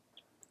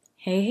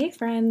Hey,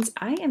 friends.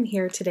 I am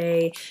here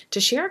today to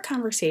share a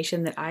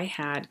conversation that I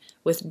had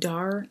with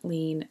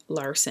Darlene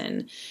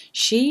Larson.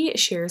 She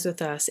shares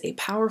with us a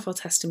powerful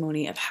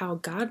testimony of how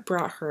God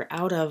brought her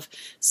out of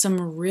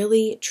some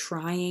really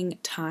trying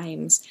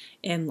times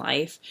in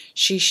life.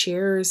 She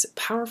shares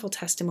powerful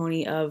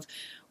testimony of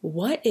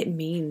what it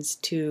means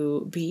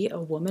to be a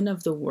woman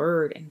of the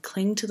word and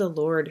cling to the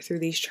Lord through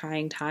these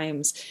trying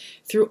times.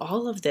 Through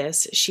all of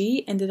this,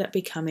 she ended up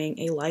becoming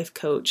a life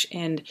coach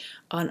and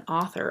an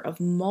author of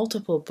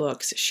multiple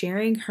books,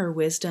 sharing her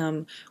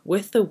wisdom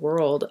with the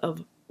world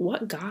of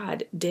what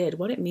God did,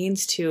 what it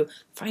means to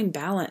find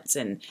balance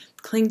and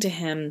cling to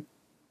Him,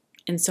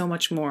 and so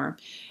much more.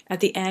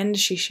 At the end,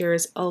 she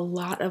shares a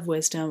lot of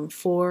wisdom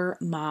for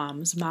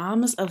moms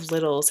of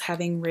littles,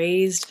 having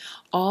raised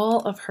all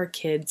of her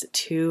kids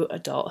to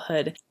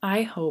adulthood.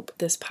 I hope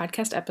this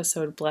podcast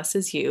episode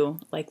blesses you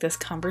like this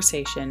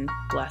conversation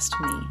blessed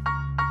me.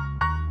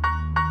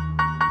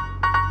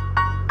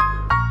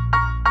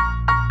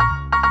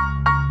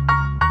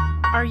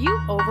 Are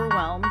you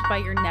overwhelmed by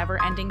your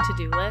never-ending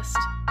to-do list?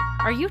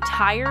 Are you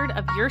tired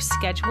of your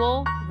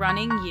schedule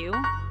running you?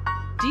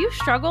 Do you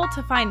struggle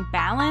to find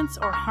balance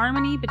or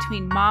harmony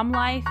between mom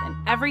life and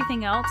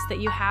everything else that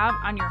you have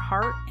on your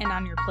heart and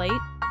on your plate?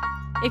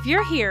 If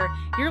you're here,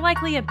 you're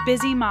likely a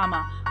busy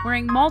mama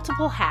wearing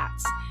multiple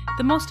hats,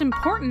 the most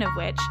important of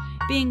which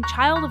being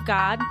child of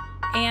God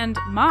and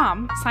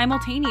mom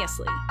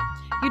simultaneously.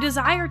 You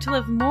desire to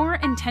live more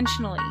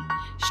intentionally,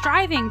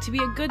 striving to be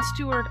a good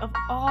steward of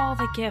all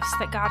the gifts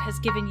that God has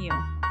given you,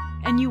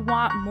 and you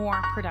want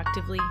more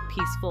productively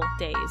peaceful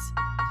days.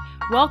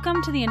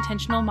 Welcome to the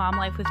Intentional Mom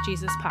Life with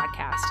Jesus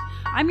podcast.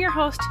 I'm your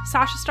host,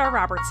 Sasha Starr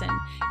Robertson,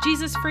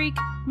 Jesus freak,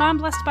 mom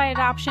blessed by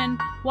adoption,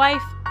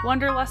 wife,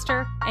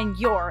 wanderluster, and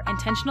your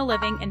intentional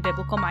living and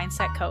biblical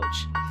mindset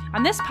coach.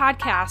 On this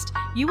podcast,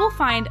 you will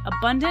find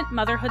abundant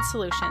motherhood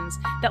solutions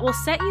that will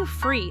set you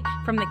free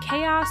from the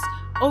chaos,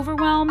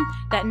 overwhelm,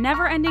 that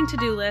never-ending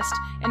to-do list,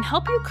 and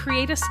help you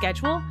create a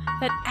schedule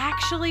that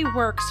actually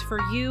works for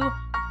you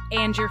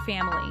and your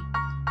family.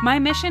 My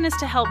mission is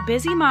to help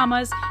busy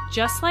mamas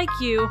just like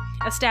you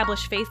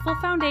establish faithful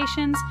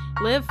foundations,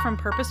 live from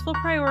purposeful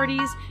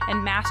priorities,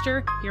 and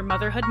master your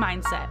motherhood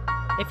mindset.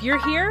 If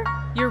you're here,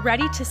 you're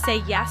ready to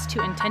say yes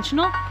to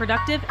intentional,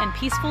 productive, and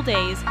peaceful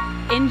days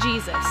in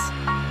Jesus.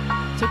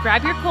 So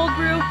grab your cold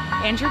brew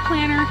and your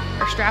planner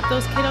or strap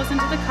those kiddos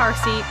into the car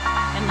seat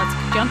and let's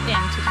jump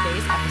into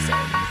today's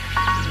episode.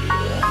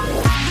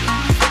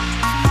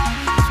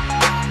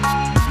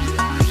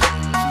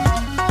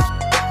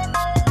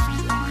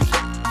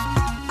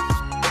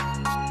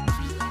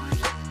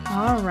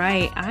 All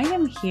right, I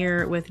am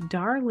here with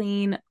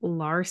Darlene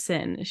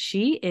Larson.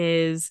 She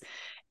is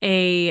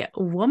a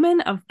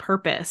woman of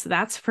purpose,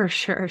 that's for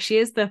sure. She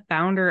is the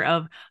founder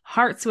of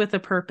Hearts with a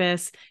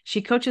Purpose.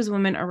 She coaches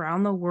women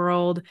around the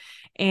world,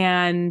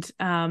 and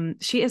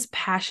she is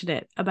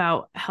passionate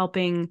about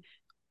helping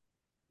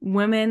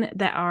women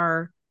that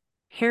are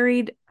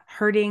harried,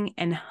 hurting,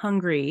 and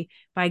hungry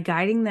by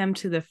guiding them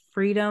to the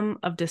freedom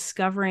of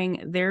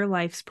discovering their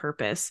life's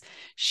purpose.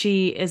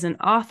 She is an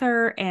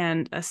author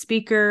and a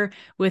speaker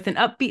with an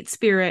upbeat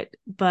spirit,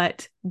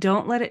 but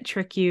don't let it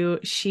trick you.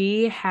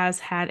 She has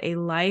had a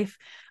life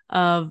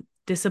of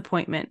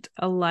disappointment,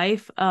 a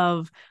life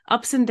of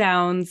ups and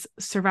downs,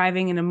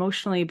 surviving an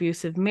emotionally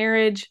abusive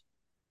marriage,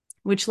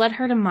 which led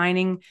her to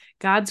mining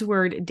God's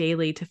word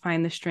daily to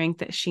find the strength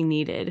that she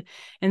needed.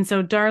 And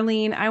so,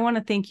 Darlene, I want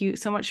to thank you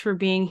so much for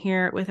being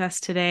here with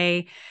us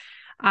today.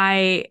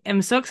 I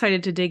am so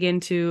excited to dig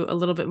into a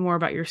little bit more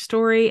about your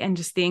story and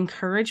just the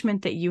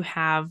encouragement that you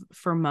have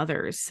for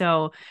mothers.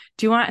 So,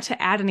 do you want to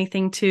add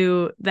anything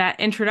to that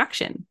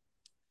introduction?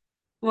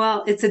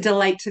 Well, it's a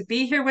delight to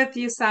be here with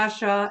you,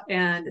 Sasha,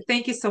 and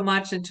thank you so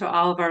much. And to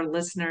all of our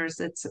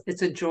listeners,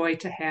 it's a joy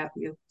to have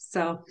you.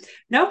 So,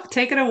 nope,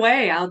 take it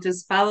away. I'll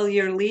just follow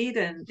your lead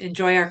and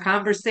enjoy our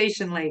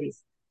conversation,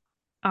 ladies.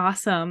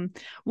 Awesome.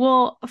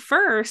 Well,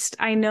 first,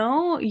 I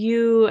know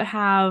you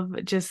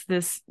have just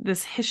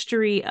this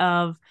history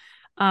of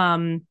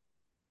um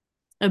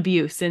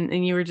abuse,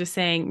 and you were just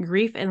saying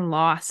grief and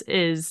loss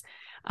is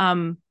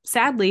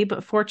sadly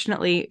but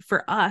fortunately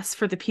for us,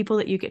 for the people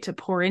that you get to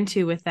pour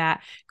into with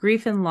that,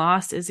 grief and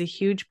loss is a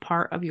huge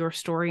part of your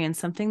story and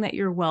something that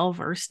you're well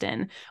versed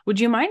in. Would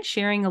you mind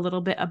sharing a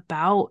little bit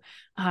about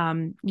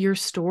your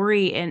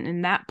story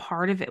and that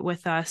part of it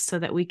with us so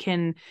that we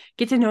can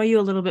get to know you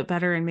a little bit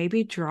better and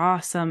maybe draw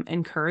some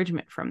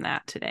encouragement from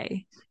that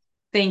today?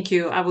 Thank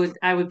you.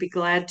 I would be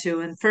glad to.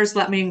 And first,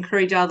 let me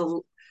encourage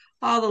all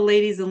the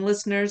ladies and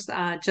listeners,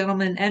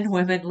 gentlemen and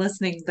women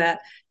listening, that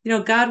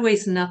God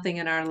wastes nothing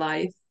in our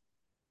life.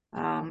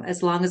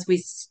 As long as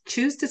we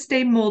choose to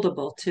stay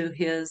moldable to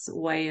His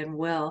way and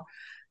will.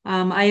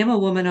 I am a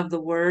woman of the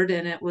Word,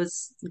 and it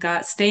was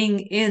God staying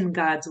in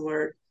God's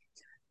Word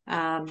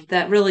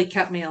that really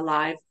kept me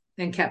alive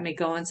and kept me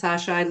going.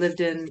 Sasha, I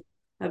lived in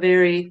a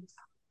very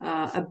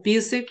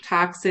abusive,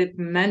 toxic,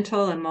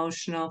 mental,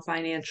 emotional,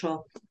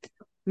 financial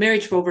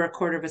marriage for over a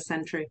quarter of a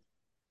century.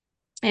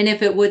 And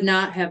if it would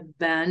not have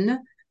been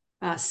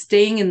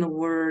staying in the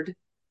Word,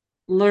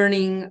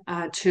 learning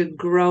to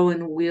grow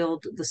and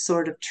wield the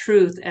sword of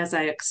truth as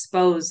I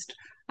exposed,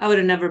 I would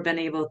have never been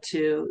able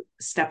to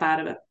step out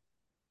of it.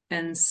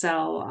 And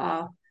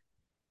so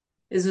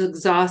it was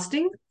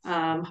exhausting,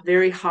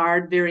 very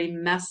hard, very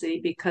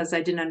messy because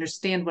I didn't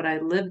understand what I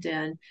lived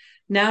in.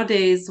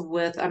 Nowadays,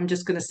 I'm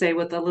just going to say,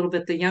 with a little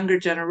bit the younger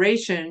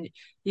generation,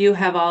 you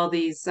have all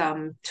these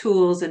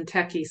tools and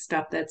techie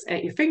stuff that's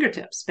at your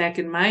fingertips. Back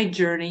in my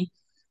journey,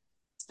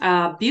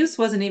 abuse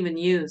wasn't even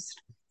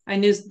used. I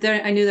knew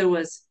there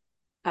was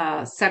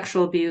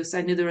sexual abuse.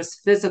 I knew there was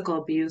physical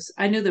abuse.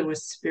 I knew there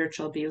was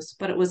spiritual abuse,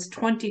 but it was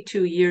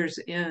 22 years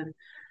in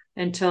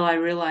until I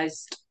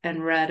realized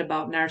and read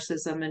about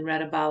narcissism and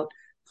read about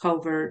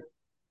covert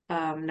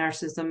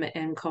narcissism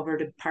and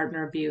covert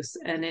partner abuse.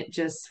 And it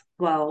just,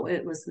 well,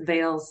 it was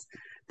veils.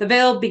 The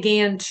veil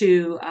began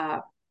to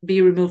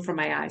be removed from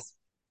my eyes.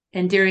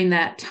 And during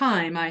that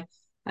time, I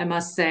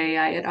must say,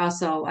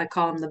 I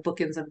call them the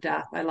bookends of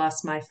death. I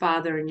lost my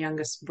father and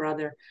youngest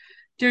brother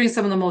during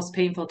some of the most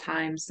painful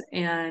times.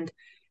 And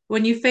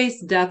when you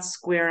face death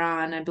square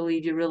on, I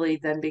believe you really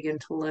then begin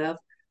to live,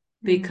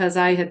 because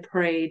I had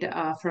prayed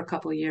for a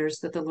couple of years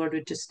that the Lord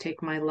would just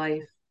take my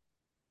life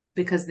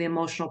because the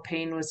emotional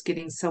pain was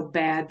getting so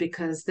bad,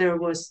 because there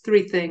was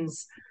three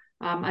things.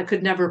 I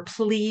could never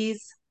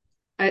please.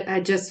 I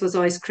just was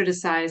always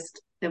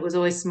criticized. It was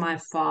always my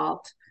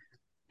fault.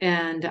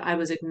 And I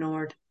was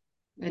ignored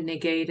and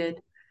negated.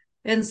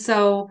 And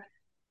so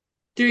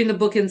during the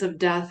bookends of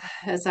death,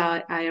 as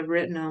I have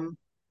written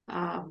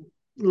them,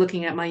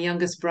 looking at my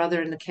youngest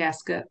brother in the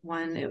casket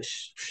when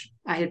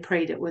I had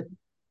prayed it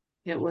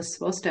was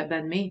supposed to have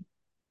been me,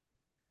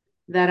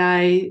 that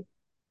I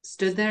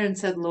stood there and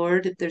said,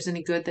 Lord, if there's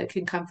any good that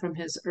can come from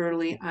his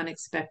early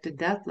unexpected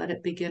death, let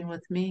it begin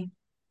with me.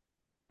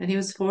 And he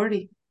was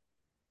 40.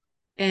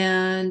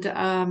 And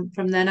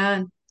from then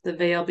on, the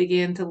veil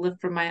began to lift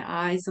from my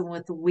eyes. And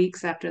with the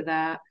weeks after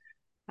that,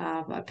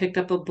 I picked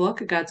up a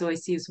book. God's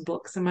always used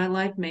books in my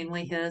life,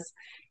 mainly his.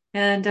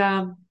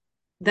 And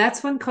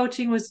that's when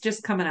coaching was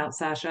just coming out,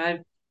 Sasha.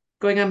 I'm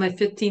going on my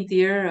 15th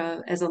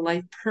year as a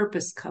life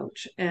purpose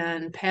coach,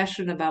 and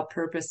passionate about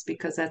purpose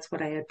because that's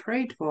what I had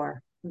prayed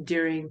for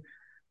during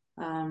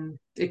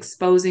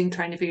exposing,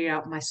 trying to figure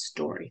out my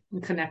story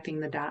and connecting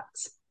the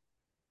dots.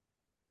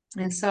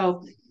 And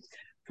so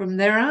from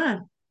there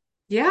on,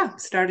 yeah,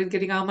 started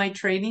getting all my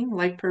training,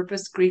 life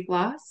purpose, grief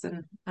loss,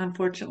 and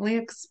fortunately, I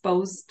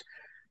exposed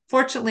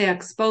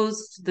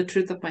the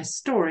truth of my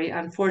story.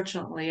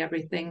 Unfortunately,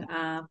 everything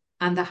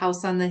on the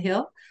house on the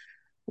hill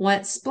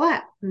went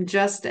splat.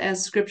 Just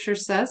as scripture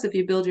says, if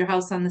you build your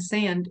house on the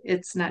sand,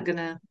 it's not going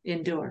to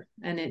endure.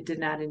 And it did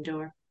not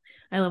endure.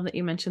 I love that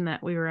you mentioned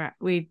that.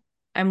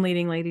 I'm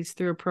leading ladies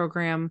through a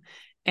program,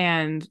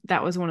 and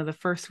that was one of the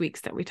first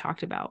weeks that we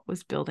talked about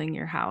was building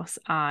your house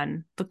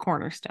on the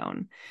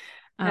cornerstone.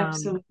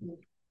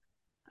 Absolutely.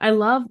 I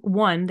love,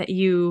 one, that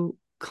you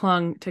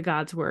clung to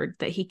God's word,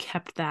 that he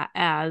kept that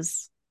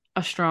as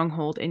a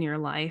stronghold in your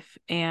life.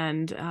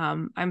 And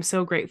I'm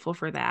so grateful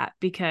for that,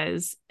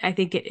 because I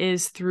think it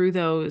is through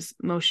those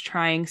most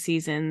trying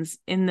seasons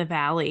in the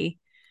valley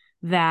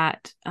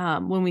that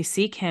when we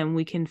seek him,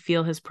 we can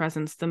feel his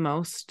presence the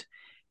most,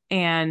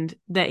 and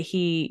that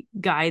he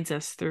guides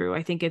us through.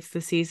 I think it's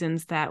the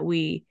seasons that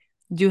we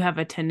do have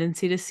a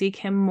tendency to seek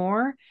him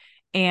more,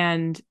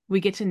 and we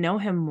get to know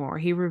him more.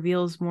 He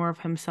reveals more of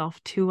himself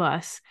to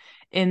us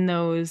in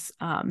those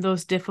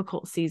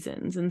difficult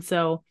seasons. And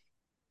so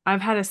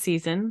I've had a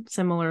season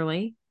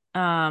similarly,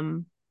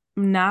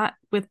 not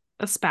with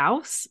a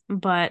spouse,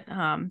 but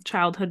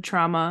childhood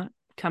trauma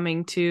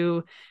coming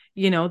to,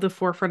 the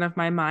forefront of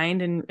my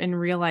mind and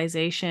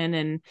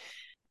realization.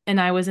 And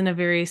I was in a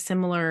very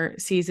similar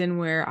season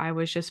where I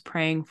was just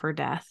praying for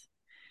death.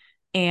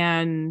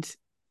 And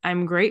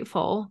I'm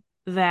grateful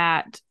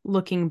that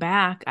looking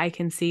back, I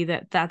can see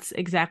that that's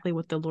exactly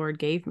what the Lord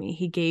gave me.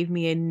 He gave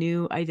me a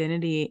new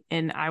identity,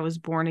 and I was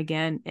born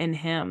again in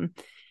him.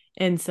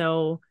 And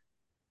so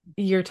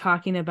you're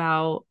talking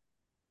about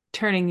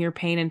turning your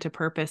pain into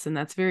purpose, and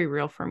that's very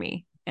real for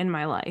me in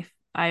my life.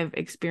 I've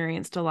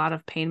experienced a lot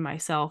of pain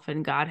myself,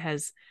 and God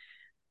has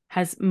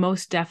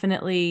most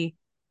definitely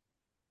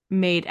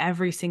made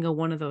every single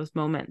one of those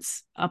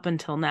moments up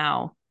until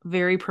now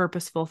very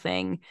purposeful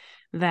thing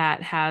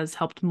that has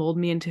helped mold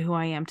me into who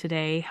I am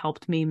today,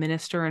 helped me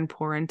minister and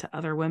pour into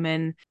other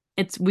women.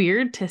 It's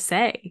weird to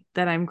say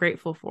that I'm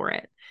grateful for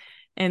it.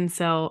 And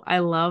so I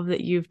love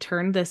that you've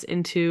turned this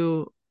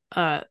into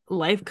a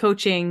life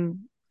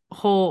coaching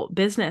whole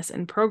business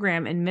and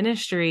program and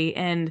ministry,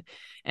 and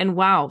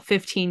wow,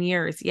 15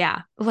 years.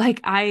 Yeah.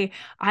 Like I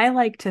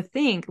like to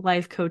think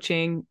life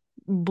coaching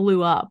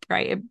blew up,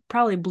 right? It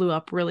probably blew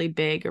up really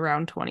big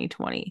around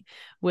 2020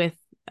 with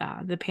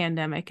the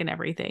pandemic and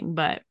everything.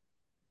 But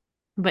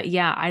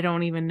yeah, I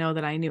don't even know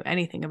that I knew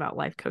anything about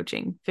life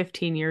coaching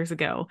 15 years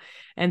ago.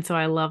 And so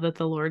I love that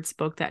the Lord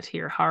spoke that to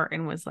your heart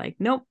and was like,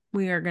 nope,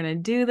 we are going to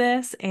do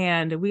this,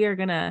 and we are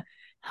going to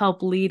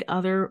help lead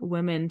other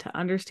women to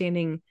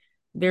understanding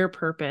their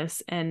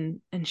purpose and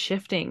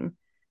shifting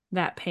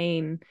that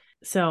pain.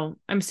 So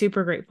I'm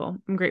super grateful.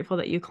 I'm grateful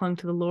that you clung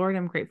to the Lord.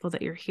 I'm grateful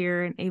that you're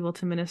here and able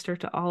to minister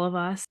to all of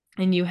us.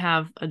 And you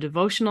have a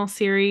devotional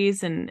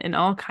series and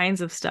all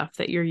kinds of stuff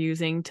that you're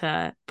using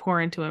to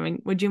pour into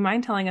women. Would you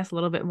mind telling us a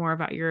little bit more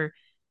about your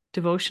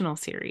devotional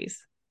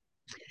series?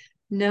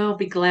 No,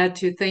 be glad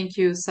to. Thank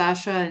you,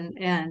 Sasha,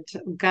 and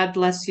God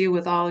bless you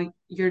with all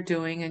you're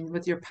doing and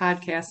with your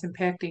podcast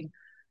impacting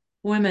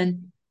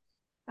women.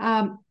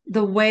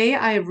 The way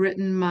I've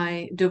written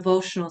my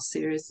devotional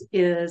series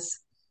is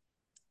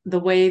the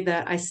way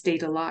that I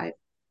stayed alive.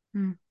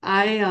 Mm.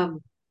 I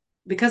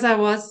because I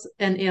was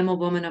an am a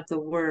woman of the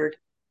word,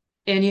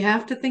 and you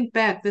have to think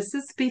back. This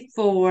is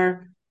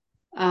before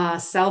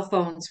cell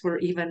phones were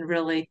even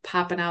really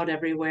popping out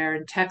everywhere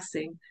and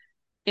texting.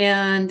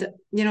 And,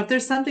 if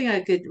there's something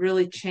I could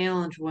really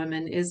challenge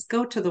women is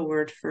go to the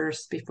word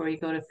first before you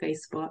go to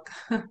Facebook.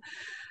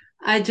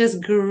 It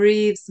just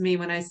grieves me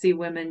when I see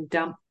women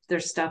dump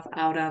their stuff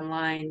out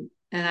online.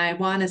 And I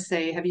want to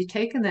say, have you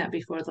taken that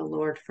before the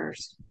Lord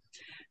first?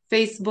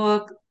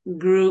 Facebook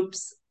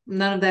groups,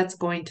 none of that's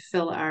going to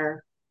fill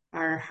our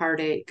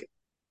heartache.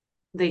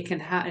 They can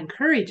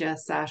encourage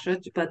us, Sasha,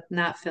 but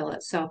not fill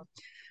it.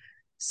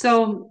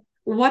 So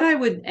what I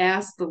would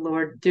ask the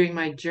Lord during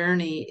my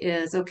journey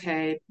is,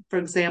 okay, for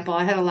example,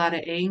 I had a lot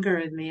of anger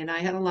in me and I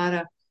had a lot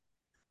of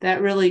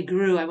that really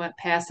grew. I went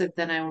passive,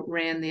 then I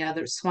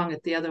swung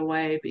it the other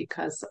way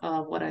because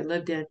of what I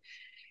lived in.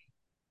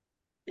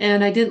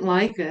 And I didn't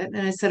like it.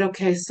 And I said,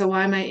 okay, so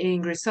why am I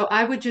angry? So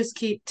I would just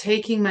keep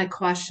taking my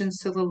questions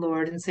to the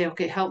Lord and say,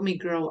 okay, help me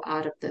grow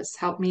out of this.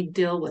 Help me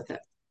deal with it.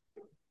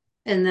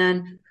 And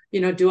then,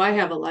 do I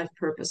have a life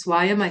purpose?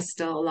 Why am I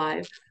still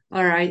alive?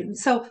 All right.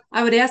 So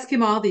I would ask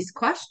him all these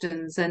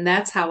questions, and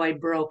that's how I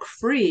broke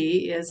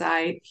free.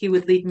 He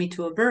would lead me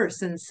to a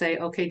verse and say,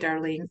 "Okay,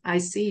 Darlene, I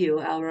see you,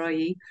 El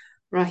Roi,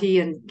 Rahi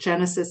in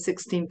Genesis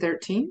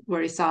 16:13,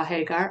 where he saw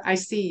Hagar. I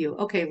see you.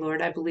 Okay,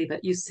 Lord, I believe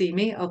it. You see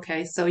me.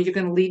 Okay, so you're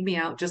going to lead me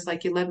out just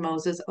like you led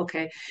Moses.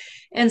 Okay,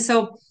 and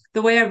so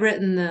the way I've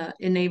written the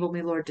Enable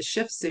Me, Lord, to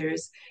Shift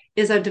series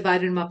is I've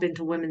divided them up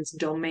into women's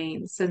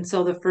domains. And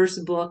so the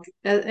first book,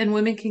 and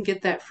women can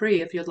get that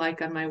free if you'd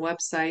like on my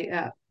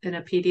website in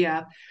a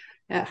PDF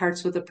at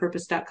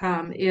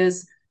heartswithapurpose.com,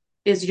 is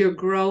your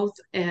growth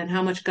and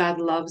how much God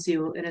loves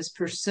you and is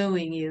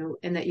pursuing you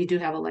and that you do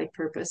have a life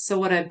purpose. So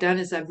what I've done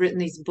is I've written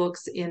these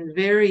books in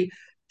very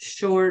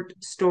short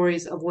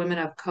stories of women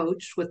I've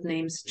coached with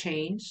names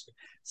changed,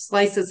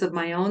 slices of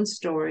my own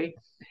story.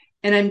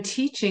 And I'm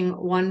teaching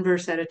one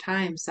verse at a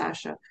time,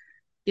 Sasha.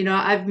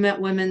 I've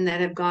met women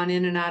that have gone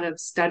in and out of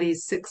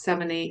studies, 6,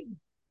 7, 8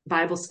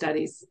 Bible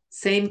studies,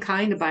 same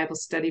kind of Bible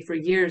study for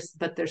years,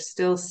 but they're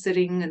still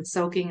sitting and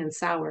soaking and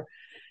sour.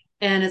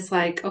 And it's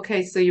like,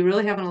 okay, so you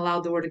really haven't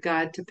allowed the word of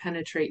God to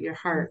penetrate your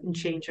heart and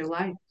change your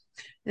life.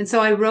 And so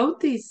I wrote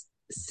these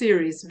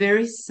series,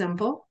 very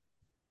simple,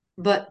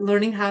 but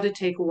learning how to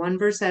take one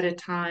verse at a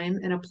time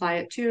and apply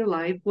it to your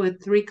life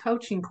with 3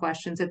 coaching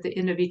questions at the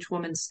end of each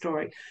woman's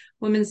story.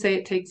 Women say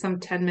it takes them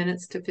 10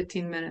 minutes to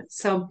 15 minutes.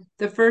 So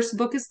the first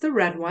book is the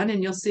red one,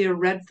 and you'll see a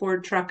red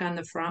Ford truck on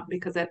the front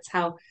because that's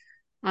how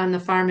on the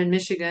farm in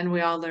Michigan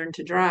we all learned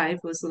to drive,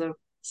 was the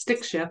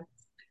stick shift.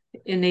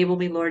 Enable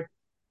me, Lord,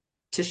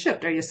 to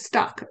shift. Are you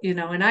stuck?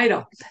 And I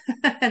don't.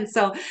 And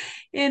so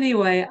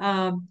anyway,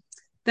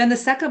 then the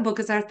second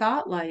book is our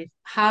thought life,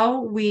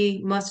 how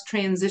we must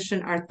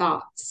transition our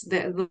thoughts.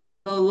 The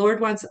Lord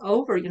wants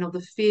over,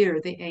 the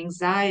fear, the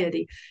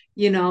anxiety,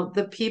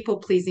 the people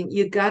pleasing.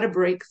 You got to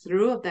break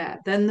through of that.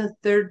 Then the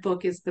third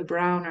book is the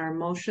brown, our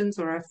emotions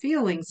or our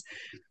feelings.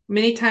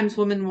 Many times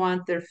women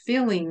want their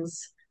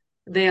feelings.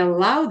 They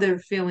allow their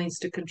feelings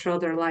to control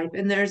their life.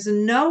 And there's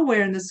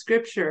nowhere in the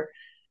scripture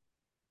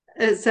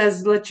it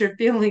says let your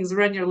feelings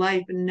run your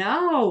life.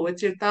 No,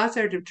 it's your thoughts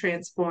are to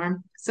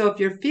transform. So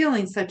if you're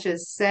feeling such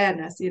as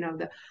sadness,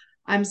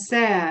 I'm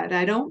sad,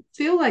 I don't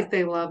feel like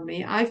they love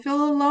me, I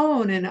feel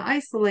alone and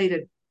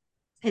isolated,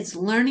 it's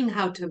learning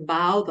how to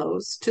bow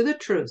those to the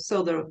truth.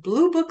 So the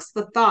blue book's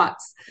the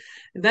thoughts,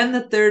 then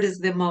the third is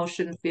the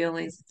emotion,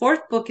 feelings.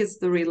 Fourth book is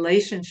the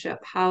relationship,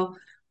 how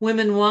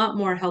women want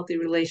more healthy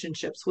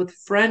relationships with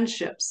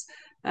friendships,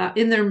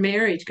 in their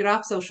marriage. Get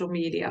off social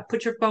media,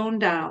 put your phone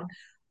down.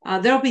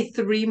 There'll be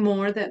 3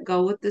 more that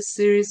go with this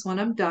series when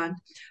I'm done.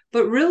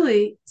 But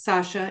really,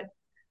 Sasha,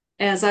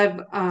 as I've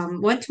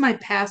went to my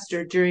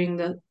pastor during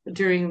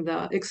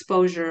the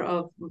exposure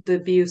of the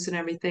abuse and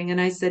everything, and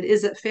I said,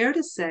 "Is it fair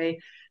to say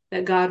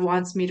that God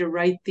wants me to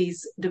write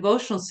these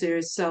devotional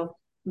series?" So,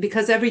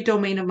 because every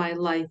domain of my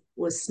life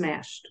was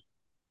smashed,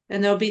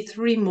 and there'll be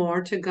 3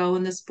 more to go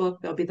in this book.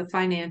 There'll be the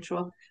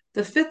financial.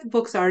 The 5th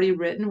book's already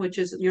written, which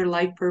is your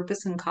life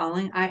purpose and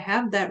calling. I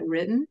have that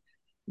written,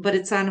 but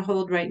it's on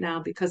hold right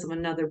now because of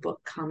another book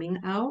coming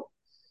out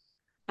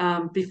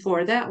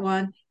before that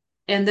one.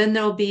 And then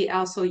there'll be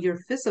also your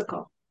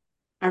physical,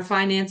 our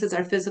finances,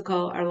 our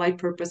physical, our life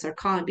purpose, our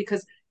calling,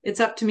 because it's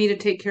up to me to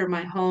take care of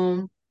my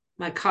home,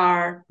 my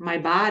car, my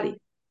body.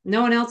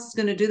 No one else is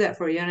going to do that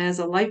for you. And as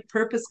a life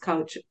purpose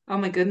coach, oh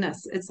my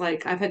goodness, it's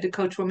like I've had to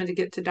coach women to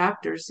get to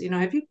doctors.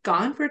 Have you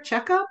gone for a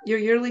checkup, your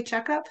yearly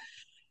checkup?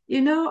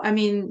 I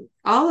mean,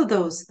 all of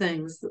those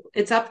things,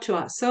 it's up to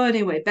us. So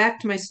anyway, back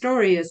to my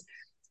story is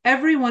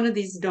every one of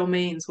these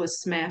domains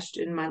was smashed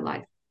in my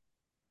life.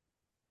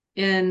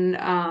 In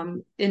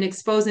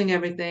exposing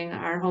everything,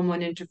 our home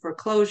went into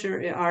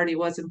foreclosure. It already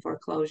was in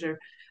foreclosure,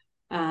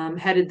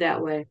 headed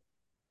that way.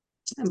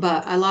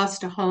 But I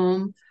lost a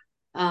home,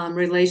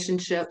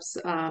 relationships,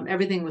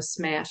 everything was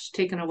smashed,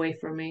 taken away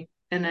from me.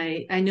 And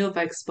I knew if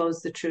I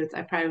exposed the truth,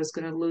 I probably was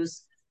going to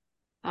lose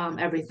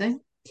everything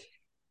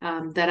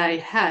that I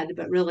had,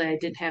 but really I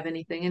didn't have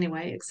anything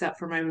anyway, except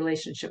for my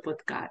relationship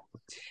with God.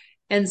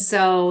 And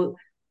so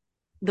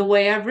the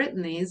way I've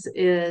written these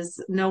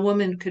is no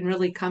woman can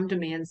really come to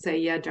me and say,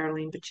 yeah,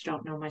 Darlene, but you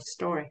don't know my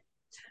story.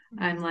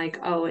 I'm like,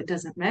 oh, it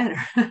doesn't matter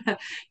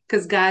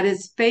because God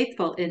is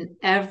faithful in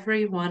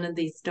every one of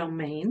these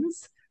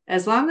domains.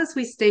 As long as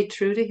we stay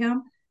true to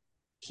Him,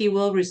 He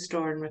will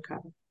restore and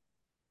recover.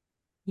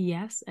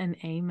 Yes and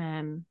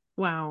amen.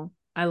 Wow,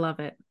 I love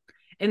it.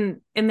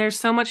 And there's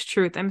so much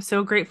truth. I'm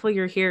so grateful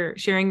you're here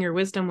sharing your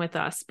wisdom with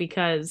us,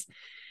 because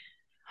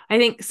I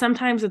think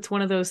sometimes it's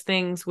one of those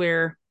things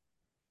where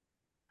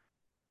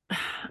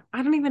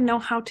I don't even know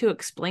how to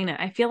explain it.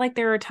 I feel like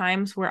there are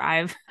times where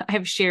I've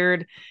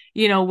shared,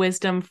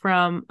 wisdom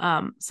from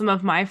some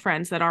of my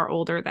friends that are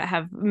older that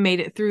have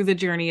made it through the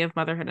journey of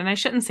motherhood. And I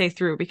shouldn't say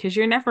through, because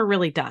you're never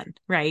really done,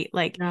 right?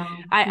 Like No,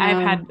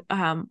 I've no.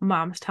 had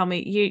moms tell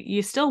me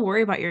you still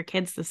worry about your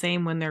kids the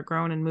same when they're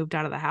grown and moved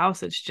out of the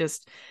house. It's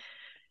just,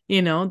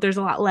 there's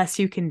a lot less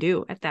you can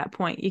do at that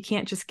point. You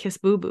can't just kiss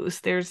boo-boos.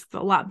 There's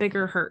a lot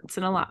bigger hurts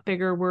and a lot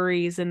bigger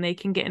worries, and they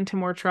can get into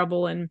more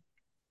trouble and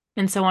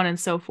so on and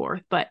so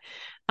forth. But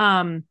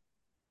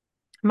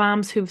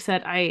moms who've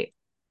said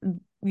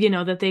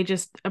that they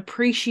just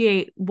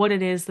appreciate what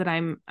it is that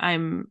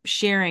I'm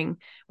sharing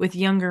with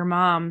younger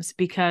moms,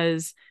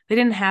 because they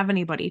didn't have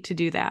anybody to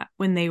do that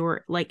when they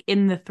were like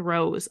in the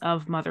throes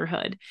of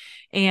motherhood.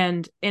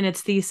 And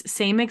it's these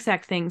same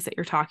exact things that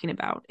you're talking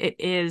about. It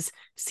is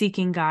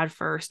seeking God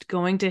first,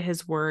 going to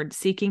His word,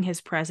 seeking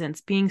His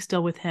presence, being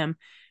still with Him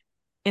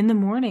in the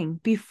morning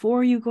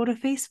before you go to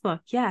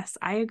Facebook. Yes,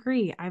 I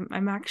agree.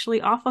 I'm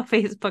actually off of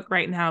Facebook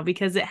right now,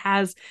 because it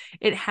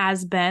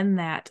has been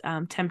that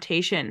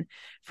temptation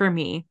for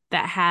me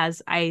that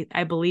has, I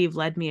believe,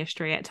 led me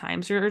astray at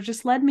times, or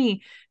just led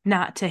me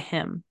not to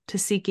Him, to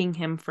seeking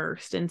Him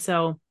first. And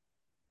so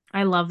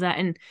I love that,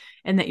 and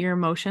that your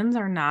emotions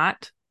are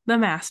not the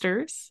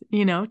masters.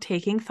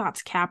 Taking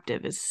thoughts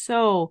captive is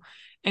so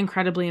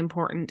incredibly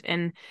important,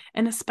 and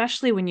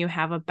especially when you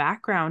have a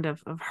background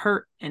of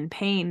hurt and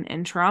pain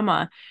and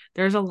trauma.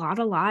 There's a lot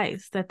of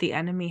lies that the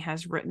enemy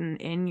has written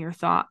in your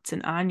thoughts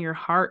and on your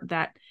heart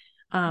that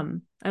I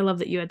love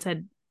that you had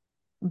said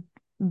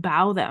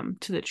bow them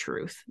to the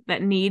truth,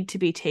 that need to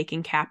be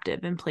taken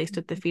captive and placed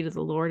at the feet of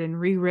the Lord and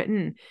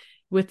rewritten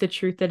with the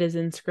truth that is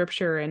in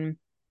Scripture. And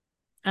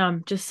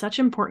just such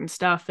important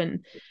stuff.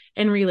 And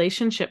in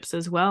relationships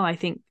as well, I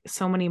think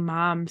so many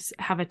moms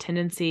have a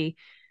tendency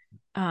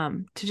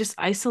to just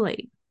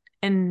isolate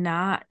and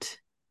not,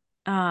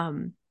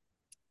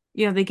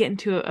 they get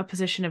into a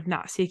position of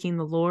not seeking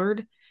the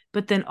Lord,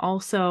 but then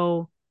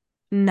also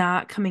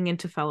not coming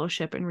into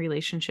fellowship and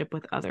relationship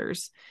with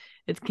others.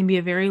 It can be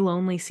a very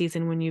lonely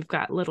season when you've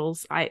got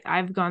littles.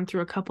 I've gone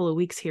through a couple of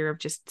weeks here of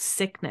just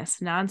sickness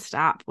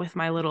nonstop with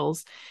my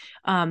littles,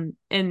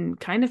 and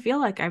kind of feel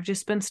like I've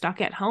just been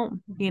stuck at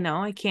home.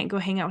 I can't go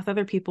hang out with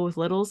other people with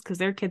littles because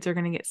their kids are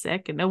going to get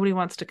sick, and nobody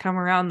wants to come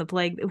around the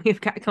plague that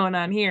we've got going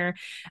on here.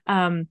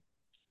 And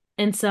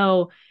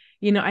so,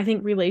 I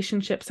think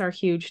relationships are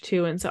huge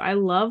too. And so I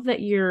love that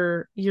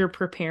you're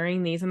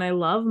preparing these, and I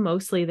love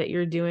mostly that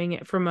you're doing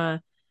it from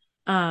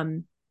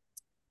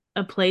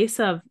a place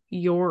of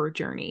your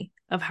journey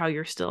of how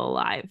you're still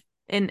alive.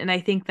 And I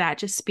think that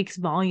just speaks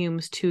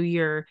volumes to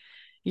your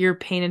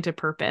pain into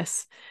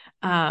purpose.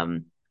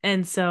 And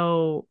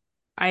so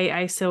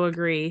I so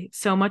agree.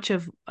 So much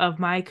of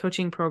my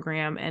coaching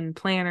program and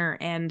planner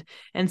and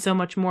so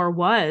much more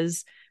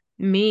was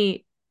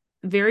me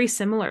very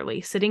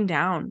similarly sitting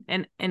down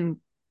and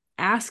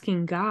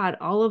asking God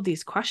all of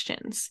these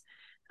questions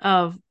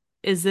of,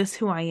 is this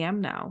who I am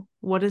now?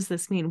 What does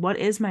this mean? What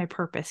is my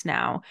purpose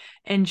now?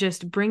 And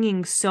just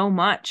bringing so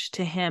much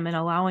to Him and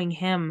allowing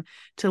Him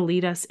to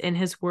lead us in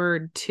His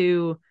word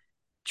to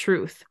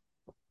truth.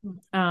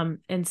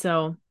 And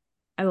so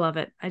I love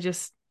it.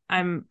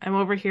 I'm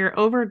over here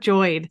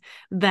overjoyed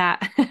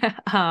that,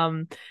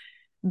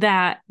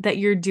 that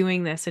you're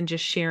doing this and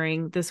just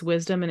sharing this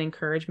wisdom and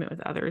encouragement with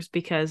others,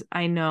 because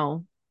I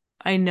know,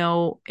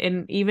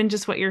 and even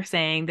just what you're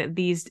saying, that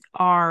these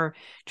are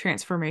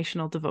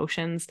transformational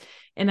devotions.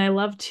 And I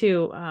love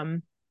to,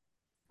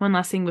 one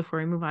last thing before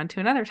we move on to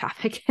another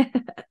topic,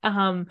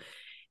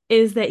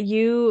 is that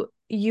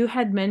you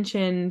had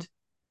mentioned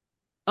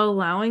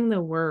allowing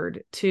the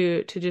word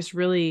to just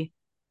really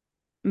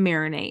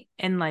marinate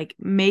and like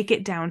make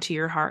it down to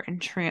your heart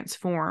and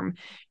transform.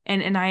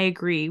 And I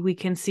agree, we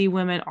can see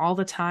women all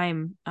the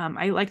time.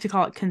 I like to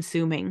call it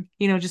consuming,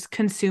 just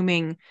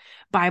consuming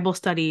Bible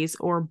studies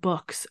or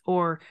books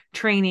or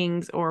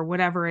trainings or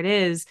whatever it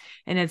is.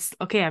 And it's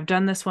okay, I've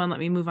done this one, let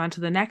me move on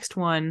to the next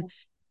one.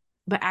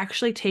 But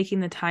actually taking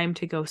the time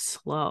to go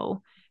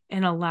slow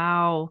and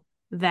allow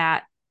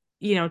that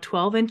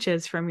 12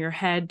 inches from your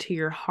head to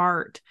your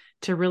heart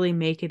to really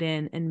make it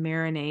in and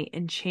marinate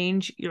and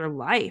change your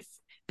life,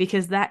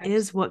 because that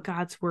is what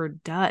God's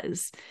word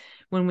does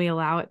when we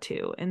allow it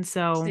to. And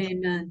so,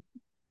 Amen.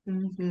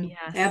 Mm-hmm.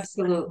 yes,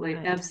 Absolutely.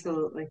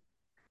 Absolutely.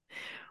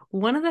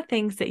 one of the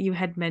things that you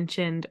had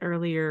mentioned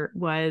earlier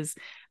was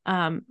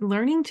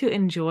learning to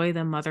enjoy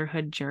the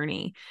motherhood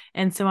journey.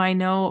 And so I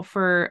know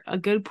for a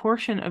good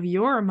portion of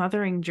your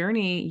mothering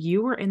journey,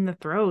 you were in the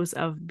throes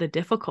of the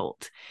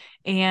difficult.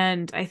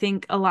 And I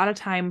think a lot of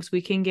times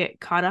we can get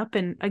caught up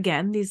in,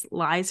 again, these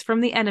lies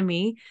from the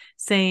enemy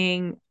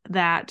saying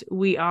that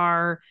we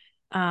are,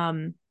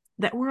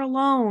 that we're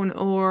alone,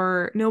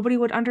 or nobody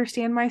would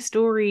understand my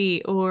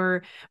story,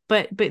 or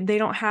but they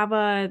don't have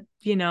a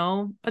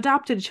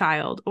adopted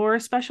child or a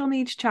special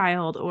needs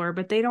child, or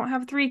but they don't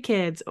have 3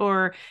 kids,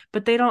 or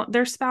but they don't,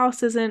 their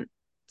spouse isn't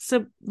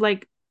supportive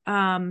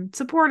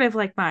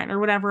like mine, or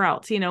whatever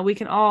else. We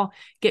can all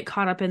get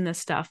caught up in this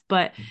stuff,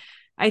 but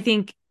I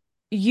think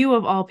you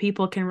of all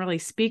people can really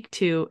speak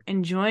to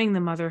enjoying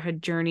the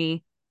motherhood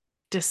journey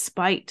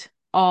despite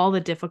all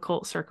the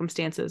difficult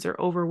circumstances or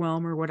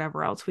overwhelm or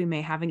whatever else we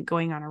may have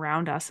going on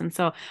around us. And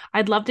so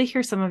I'd love to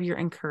hear some of your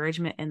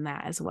encouragement in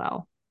that as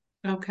well.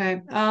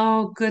 Okay.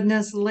 Oh,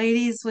 goodness.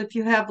 Ladies, if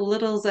you have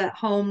littles at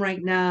home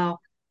right now,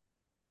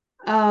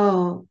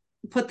 oh,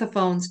 put the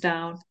phones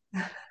down.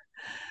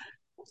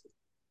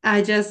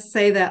 I just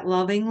say that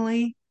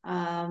lovingly.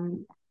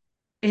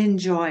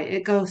 Enjoy.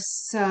 It goes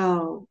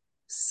so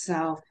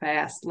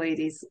fast,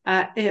 ladies.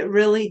 It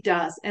really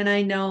does. And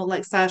I know,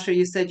 like Sasha,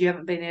 you said you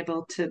haven't been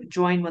able to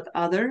join with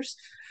others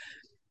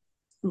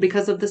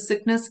because of the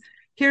sickness.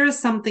 Here is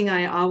something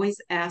I always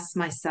asked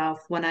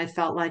myself when I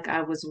felt like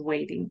I was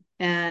waiting.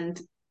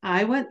 And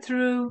I went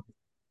through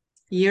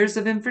years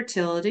of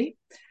infertility,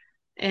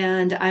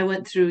 and I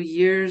went through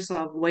years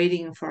of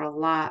waiting for a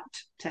lot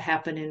to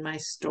happen in my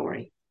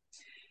story.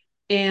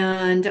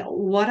 And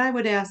what I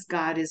would ask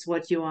God is,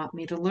 what do you want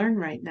me to learn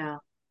right now?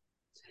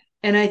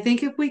 And I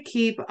think if we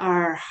keep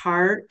our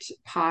heart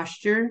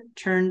posture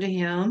turned to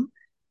Him,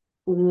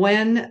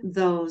 when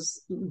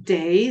those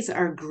days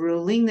are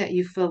grueling that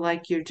you feel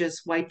like you're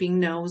just wiping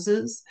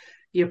noses,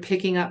 you're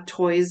picking up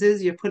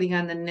toys, you're putting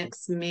on the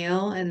next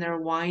meal and they're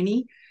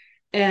whiny,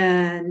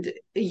 and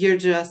you're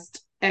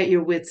just at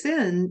your wits'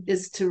 end,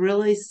 is to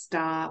really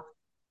stop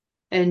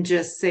and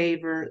just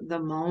savor the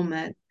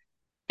moment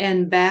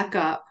and back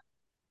up,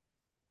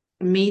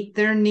 meet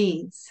their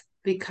needs,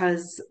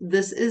 because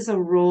this is a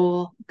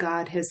role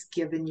God has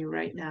given you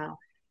right now.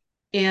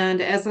 And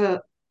as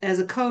a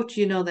coach,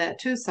 you know that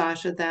too,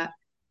 Sasha, that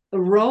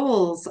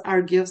roles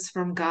are gifts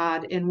from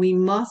God, and we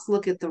must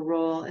look at the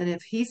role. And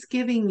if He's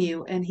giving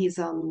you and He's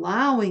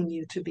allowing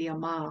you to be a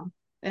mom,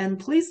 and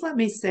please let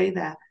me say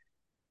that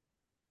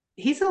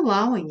He's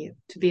allowing you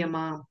to be a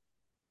mom.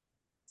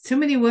 Too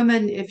many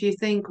women, if you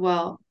think,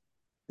 well,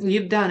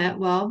 you've done it,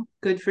 well,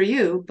 good for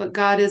you, but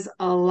God is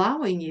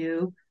allowing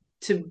you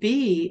to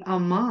be a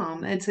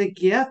mom. It's a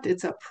gift,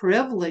 it's a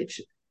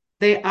privilege.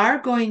 They are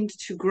going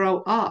to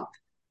grow up,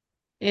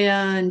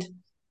 and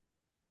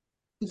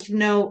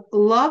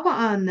love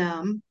on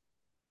them,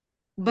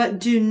 but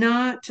do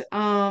not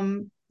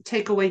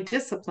take away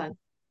discipline.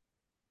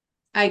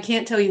 I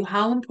can't tell you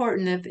how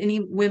important, if any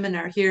women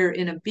are here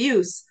in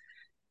abuse,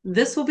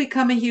 this will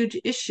become a huge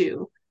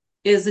issue,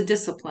 is a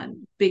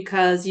discipline,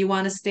 because you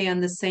want to stay on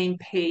the same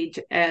page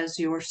as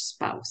your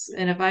spouse.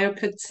 And if I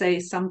could say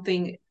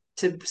something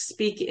to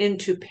speak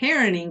into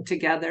parenting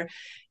together,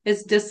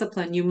 it's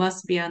discipline. You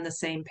must be on the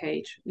same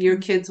page. Your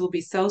kids will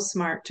be so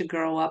smart to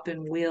grow up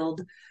and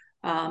wield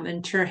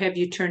and have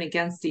you turn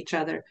against each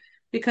other,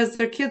 because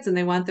they're kids and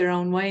they want their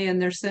own way and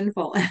they're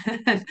sinful.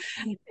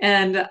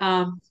 and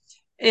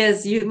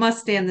is you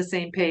must stay on the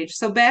same page.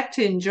 So back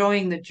to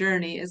enjoying the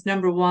journey is,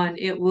 number one,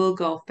 it will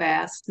go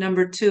fast.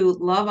 Number two,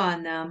 love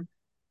on them.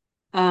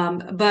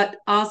 But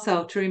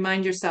also to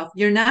remind yourself,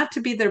 you're not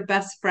to be their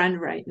best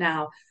friend right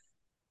now.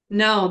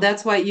 No,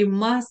 that's why you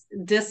must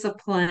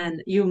discipline.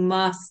 You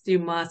must,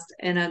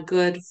 in a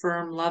good,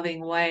 firm,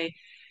 loving way.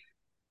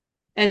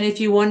 And if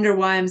you wonder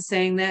why I'm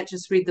saying that,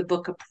 just read the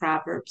book of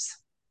Proverbs.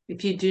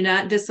 If you do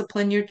not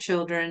discipline your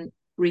children,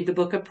 read the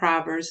book of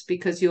Proverbs,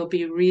 because you'll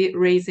be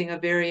raising a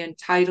very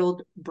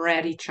entitled,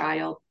 bratty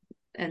child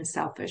and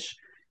selfish.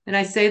 And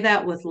I say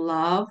that with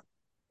love.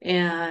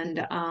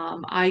 And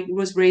I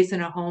was raised in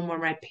a home where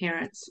my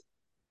parents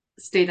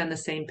stayed on the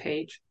same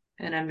page.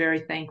 And I'm very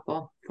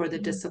thankful for the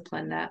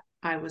discipline that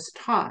I was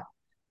taught.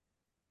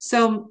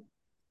 So,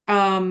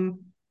 that's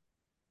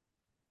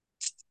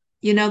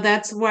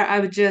where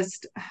I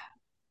just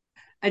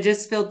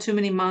feel too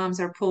many moms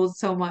are pulled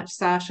so much,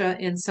 Sasha,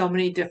 in so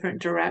many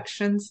different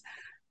directions.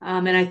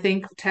 And I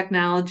think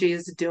technology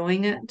is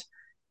doing it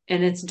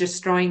and it's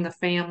destroying the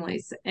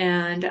families.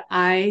 And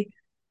I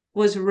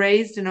was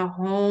raised in a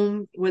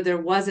home where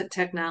there wasn't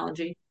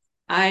technology.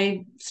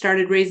 I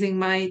started raising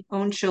my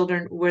own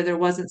children where there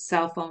wasn't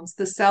cell phones.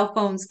 The cell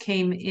phones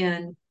came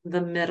in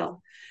the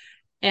middle.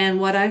 And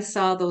what I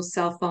saw those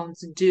cell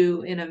phones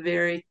do in a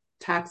very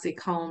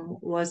toxic home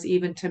was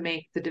even to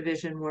make the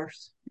division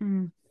worse.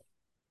 Mm.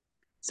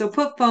 So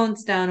put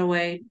phones down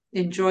away,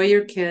 enjoy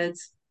your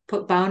kids,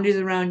 put boundaries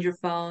around your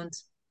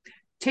phones.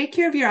 Take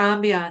care of your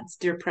ambiance,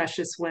 dear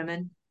precious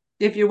women.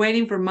 If you're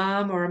waiting for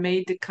mom or a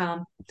maid to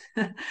come,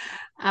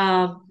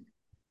 um,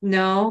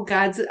 no,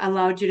 God's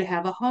allowed you to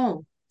have a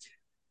home.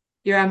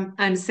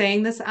 I'm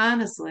saying this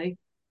honestly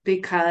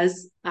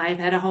because I've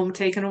had a home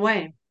taken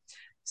away.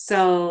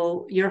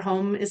 So your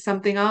home is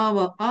something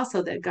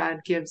also that God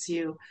gives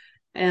you.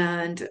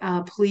 And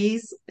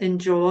please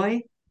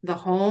enjoy the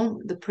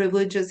home, the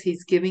privileges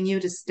He's giving you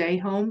to stay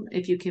home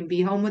if you can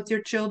be home with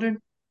your children.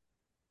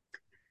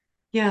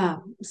 Yeah,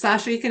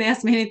 Sasha, you can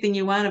ask me anything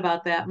you want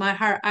about that.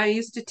 I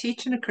used to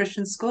teach in a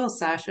Christian school,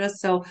 Sasha,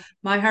 so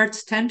my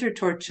heart's tender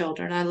toward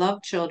children. I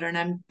love children.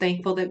 I'm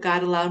thankful that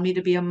God allowed me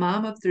to be a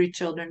mom of three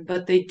children,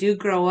 but they do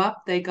grow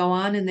up, they go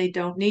on, and they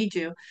don't need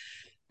you.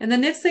 And the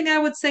next thing I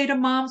would say to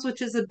moms,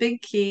 which is a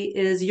big key,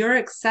 is your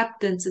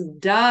acceptance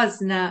does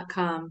not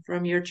come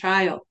from your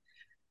child.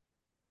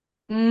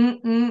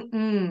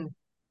 Mm-mm-mm.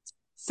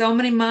 So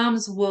many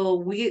moms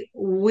will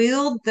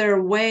wield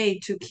their way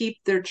to keep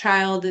their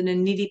child in a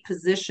needy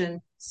position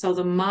so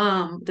the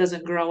mom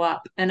doesn't grow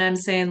up. And I'm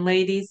saying,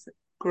 ladies,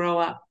 grow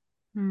up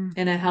Mm.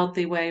 in a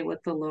healthy way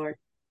with the Lord.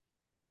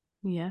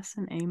 Yes,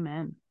 and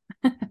amen.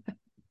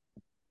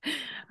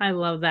 I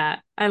love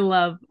that. I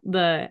love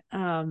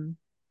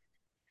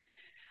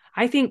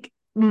I think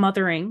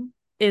mothering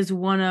is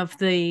one of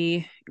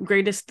the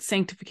greatest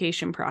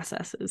sanctification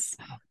processes.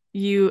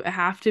 You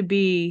have to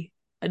be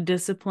a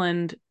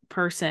disciplined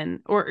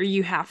person, or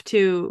you have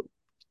to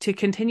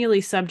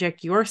continually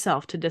subject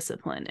yourself to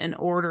discipline in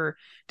order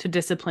to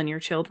discipline your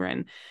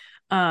children.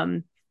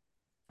 Um,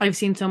 I've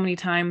seen so many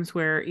times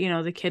where,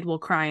 the kid will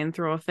cry and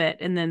throw a fit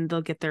and then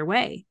they'll get their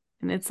way.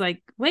 And it's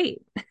like,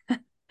 wait,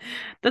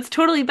 that's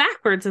totally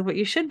backwards of what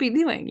you should be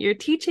doing. You're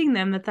teaching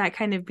them that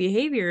kind of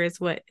behavior is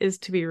what is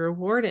to be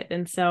rewarded.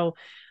 And so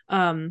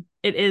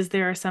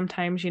there are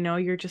sometimes,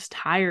 you're just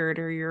tired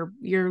or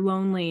you're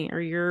lonely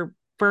or you're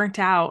burnt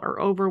out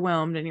or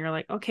overwhelmed and you're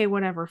like, okay,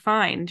 whatever,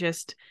 fine.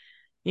 Just,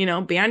 be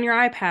on your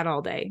iPad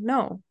all day.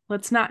 No,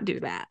 let's not do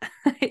that.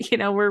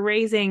 We're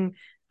raising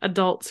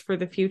adults for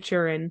the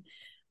future.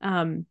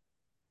 Um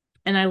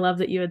and I love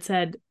that you had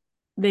said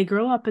they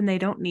grow up and they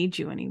don't need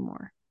you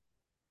anymore.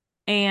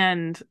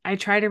 And I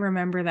try to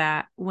remember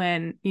that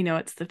when,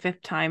 it's the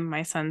fifth time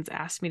my son's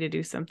asked me to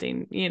do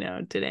something,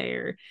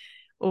 today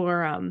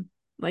or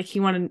like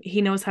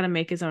he knows how to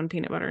make his own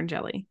peanut butter and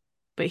jelly,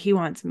 but he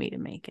wants me to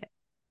make it.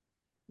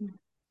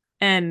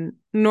 And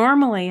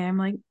normally I'm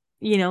like,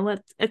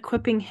 let's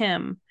equipping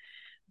him.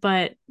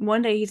 But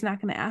one day he's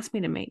not going to ask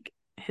me to make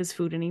his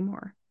food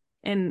anymore.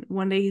 And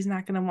one day he's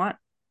not going to want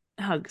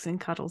hugs and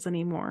cuddles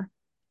anymore.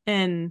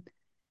 And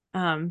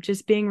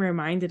just being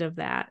reminded of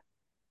that,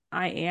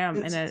 I am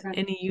in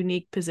a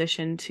unique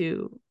position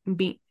to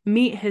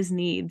meet his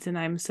needs, and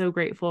I'm so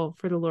grateful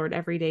for the Lord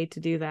every day to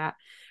do that.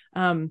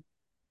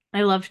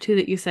 I love too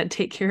that you said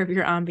take care of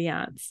your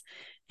ambiance,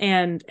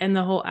 and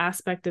the whole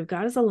aspect of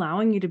God is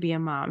allowing you to be a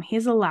mom.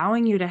 He's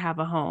allowing you to have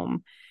a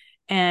home.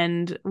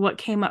 And what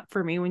came up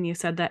for me when you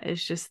said that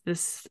is just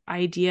this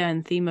idea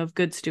and theme of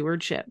good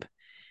stewardship,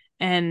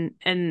 and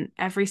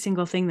every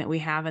single thing that we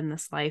have in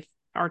this life,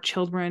 our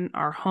children,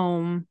 our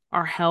home,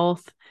 our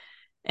health,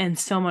 and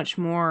so much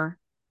more,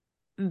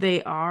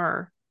 they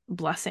are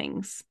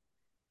blessings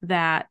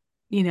that,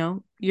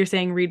 you're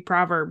saying read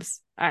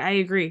Proverbs. I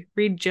agree.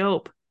 Read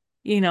Job.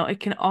 It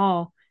can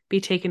all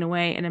be taken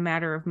away in a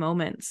matter of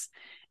moments.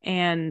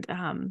 And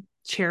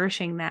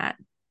cherishing that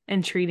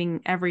and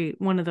treating every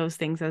one of those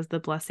things as the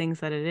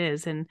blessings that it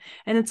is. And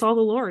it's all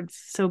the Lord's.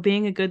 So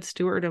being a good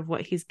steward of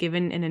what He's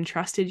given and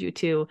entrusted you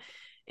to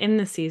in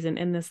this season,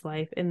 in this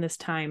life, in this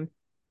time.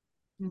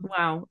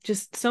 Wow,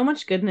 just so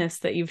much goodness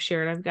that you've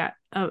shared. I've got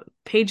a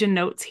page of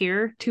notes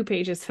here, 2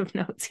 pages of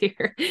notes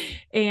here.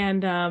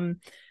 And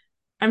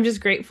I'm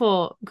just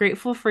grateful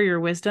for your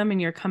wisdom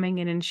and your coming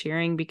in and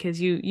sharing, because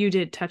you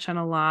did touch on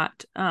a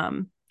lot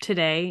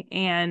today.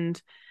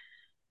 And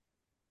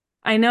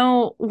I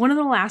know one of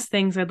the last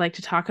things I'd like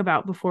to talk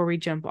about before we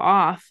jump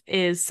off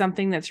is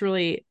something that's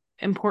really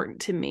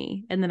important to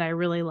me and that I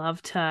really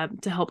love to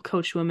help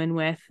coach women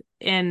with.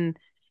 And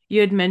you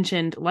had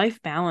mentioned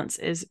life balance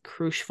is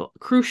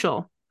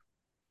crucial.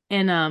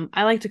 And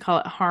I like to call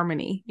it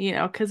harmony,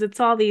 because it's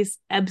all these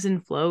ebbs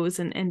and flows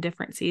and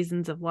different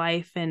seasons of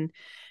life. And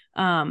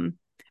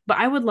but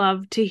I would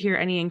love to hear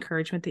any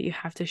encouragement that you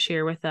have to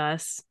share with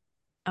us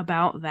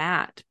about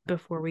that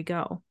before we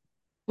go.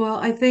 Well,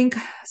 I think,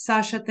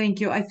 Sasha, thank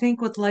you. I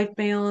think with life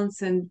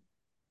balance, and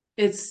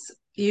it's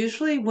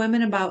usually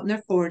women about in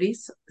their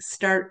 40s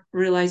start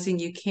realizing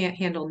you can't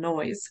handle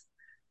noise.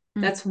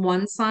 Mm. That's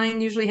one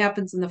sign, usually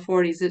happens in the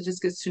 40s. It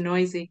just gets too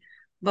noisy.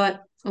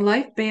 But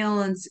life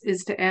balance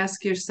is to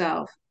ask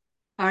yourself,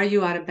 are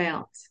you out of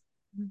balance?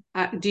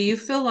 Do you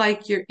feel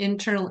like your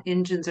internal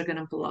engines are going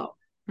to blow?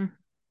 Mm.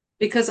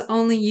 Because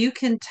only you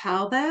can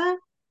tell that.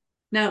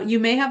 Now, you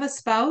may have a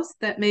spouse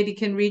that maybe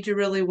can read you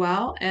really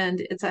well and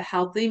it's a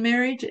healthy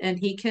marriage and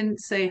he can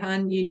say,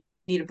 "Hun, you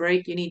need a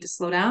break, you need to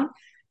slow down."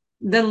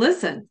 Then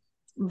listen.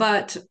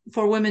 But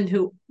for women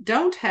who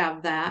don't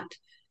have that,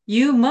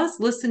 you must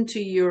listen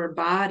to your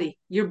body.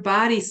 Your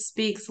body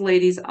speaks,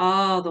 ladies,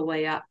 all the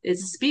way up. It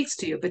speaks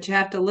to you, but you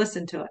have to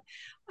listen to it.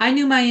 I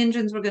knew my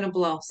engines were going to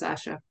blow,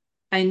 Sasha.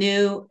 I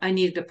knew I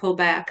needed to pull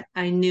back.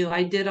 I knew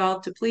I did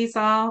all to please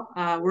all,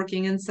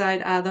 working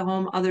inside the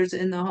home, others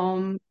in the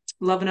home,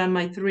 loving on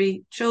my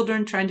 3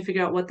 children, trying to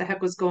figure out what the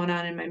heck was going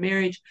on in my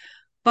marriage.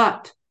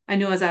 But I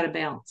knew I was out of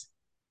balance.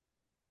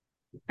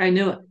 I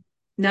knew it.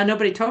 Now,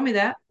 nobody told me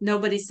that.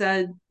 Nobody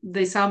said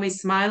they saw me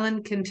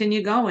smiling,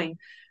 continue going.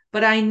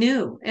 But I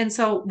knew. And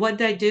so what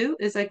did I do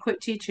is I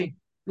quit teaching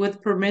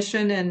with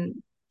permission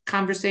and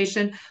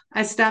conversation.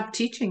 I stopped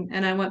teaching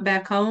and I went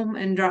back home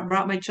and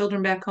brought my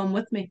children back home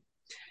with me.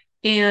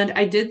 And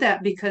I did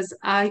that because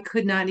I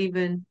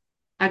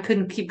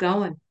couldn't keep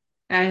going.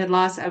 I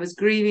was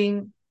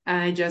grieving.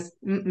 I just,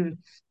 and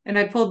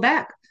I pulled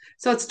back.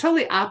 So it's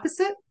totally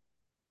opposite.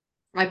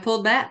 I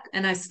pulled back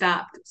and I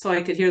stopped so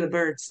I could hear the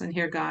birds and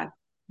hear God.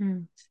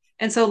 Mm.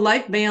 And so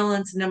life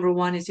balance, number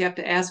one, is you have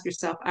to ask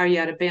yourself, are you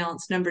out of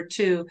balance? Number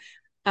two,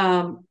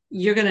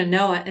 you're going to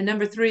know it. And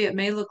number three, it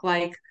may look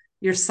like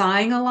you're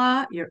sighing a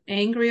lot, you're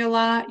angry a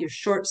lot, you're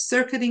short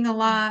circuiting a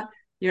lot,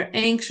 you're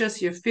anxious,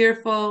 you're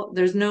fearful,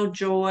 there's no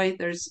joy,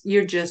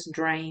 you're just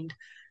drained.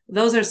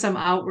 Those are some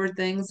outward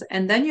things.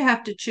 And then you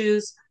have to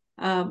choose,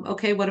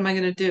 okay, what am I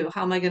going to do?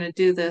 How am I going to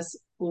do this?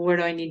 Where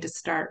do I need to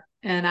start?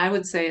 And I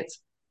would say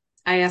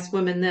I ask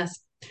women this: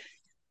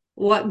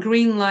 what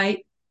green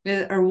light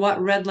or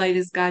what red light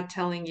is God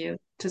telling you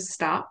to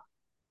stop?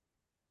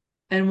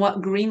 And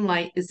what green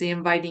light is He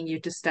inviting you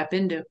to step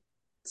into?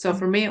 So Mm.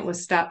 for me, it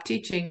was stop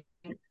teaching.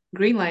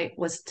 Green light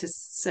was to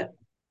sit.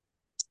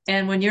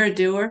 And when you're a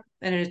doer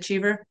and an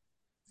achiever,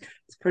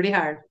 it's pretty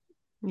hard.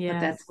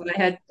 Yes.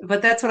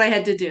 But that's what I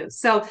had to do.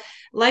 So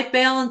life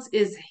balance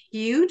is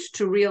huge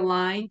to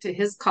realign to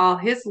His call,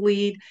 His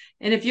lead.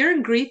 And if you're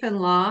in grief and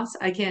loss,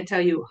 I can't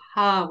tell you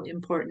how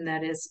important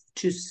that is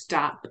to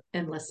stop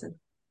and listen.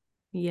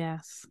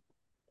 Yes.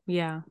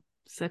 Yeah.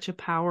 Such a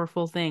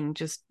powerful thing.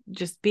 Just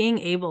being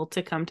able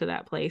to come to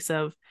that place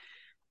of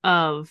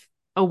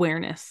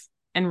awareness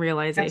and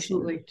realization,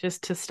 Absolutely.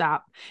 just to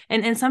stop.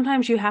 And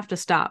sometimes you have to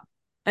stop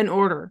in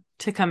order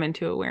to come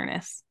into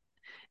awareness.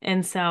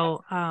 And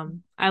so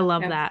I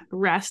love that.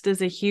 Rest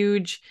is a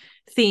huge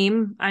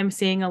theme I'm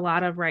seeing a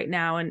lot of right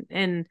now.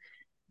 And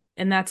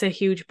that's a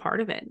huge part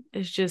of it,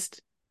 is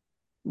just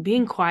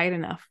being quiet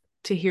enough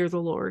to hear the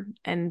Lord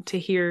and to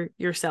hear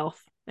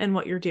yourself and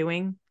what you're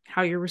doing,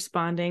 how you're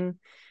responding.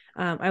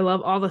 I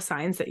love all the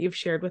signs that you've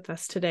shared with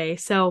us today.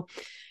 So,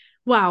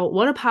 wow,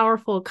 what a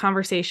powerful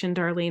conversation,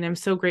 Darlene. I'm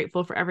so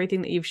grateful for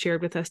everything that you've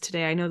shared with us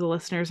today. I know the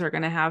listeners are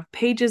going to have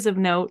pages of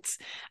notes.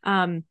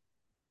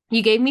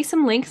 You gave me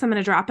some links I'm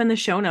going to drop in the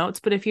show notes,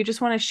 but if you just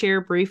want to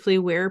share briefly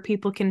where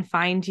people can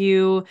find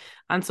you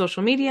on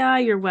social media,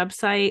 your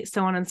website,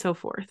 so on and so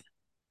forth.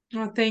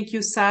 Well, thank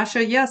you,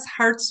 Sasha. Yes,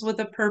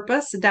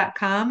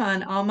 heartswithapurpose.com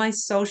on all my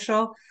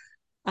social,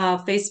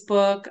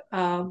 Facebook,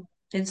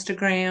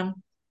 Instagram,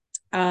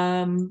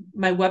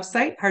 my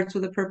website,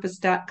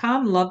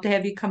 heartswithapurpose.com. Love to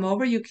have you come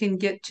over. You can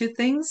get 2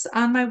 things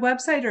on my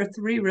website, or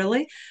 3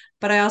 really.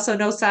 But I also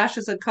know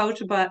Sasha's a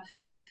coach, but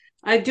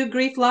I do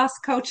grief loss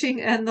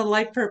coaching and the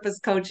life purpose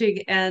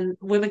coaching, and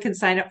women can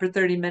sign up for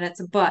 30 minutes,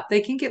 but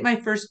they can get my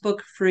first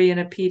book free in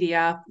a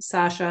PDF,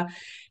 Sasha,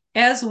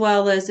 as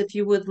well as if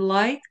you would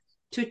like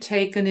to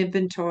take an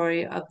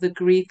inventory of the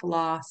grief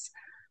loss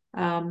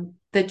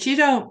that you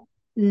don't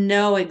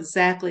know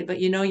exactly,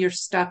 but you know you're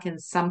stuck in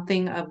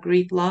something of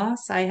grief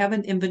loss. I have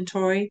an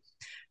inventory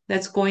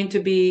that's going to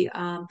be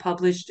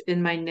published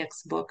in my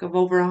next book of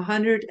over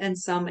 100 and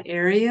some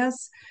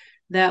areas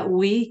that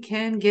we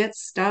can get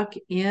stuck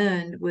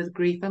in with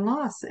grief and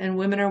loss. And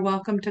women are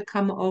welcome to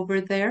come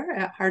over there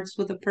at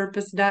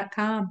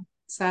heartswithapurpose.com,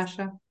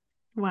 Sasha.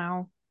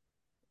 Wow.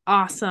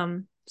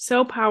 Awesome.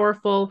 So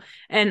powerful.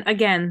 And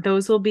again,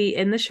 those will be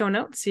in the show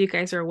notes. So you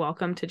guys are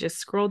welcome to just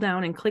scroll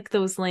down and click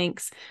those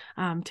links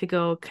to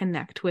go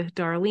connect with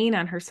Darlene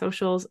on her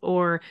socials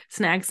or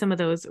snag some of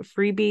those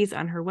freebies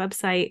on her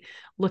website.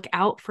 Look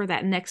out for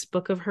that next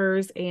book of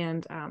hers.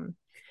 And,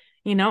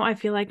 I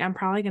feel like I'm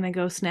probably going to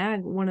go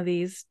snag one of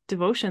these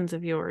devotions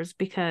of yours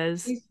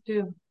because Please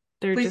do.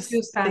 they're Please do,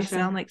 they Sasha.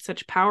 sound like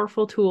such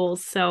powerful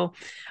tools. So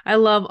I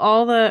love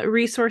all the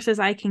resources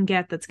I can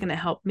get that's going to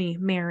help me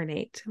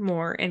marinate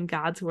more in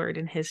God's word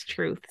and His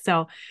truth.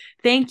 So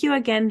thank you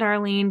again,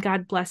 Darlene.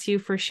 God bless you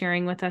for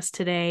sharing with us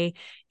today.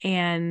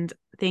 And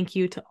thank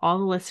you to all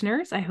the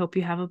listeners. I hope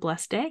you have a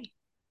blessed day.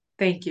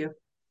 Thank you.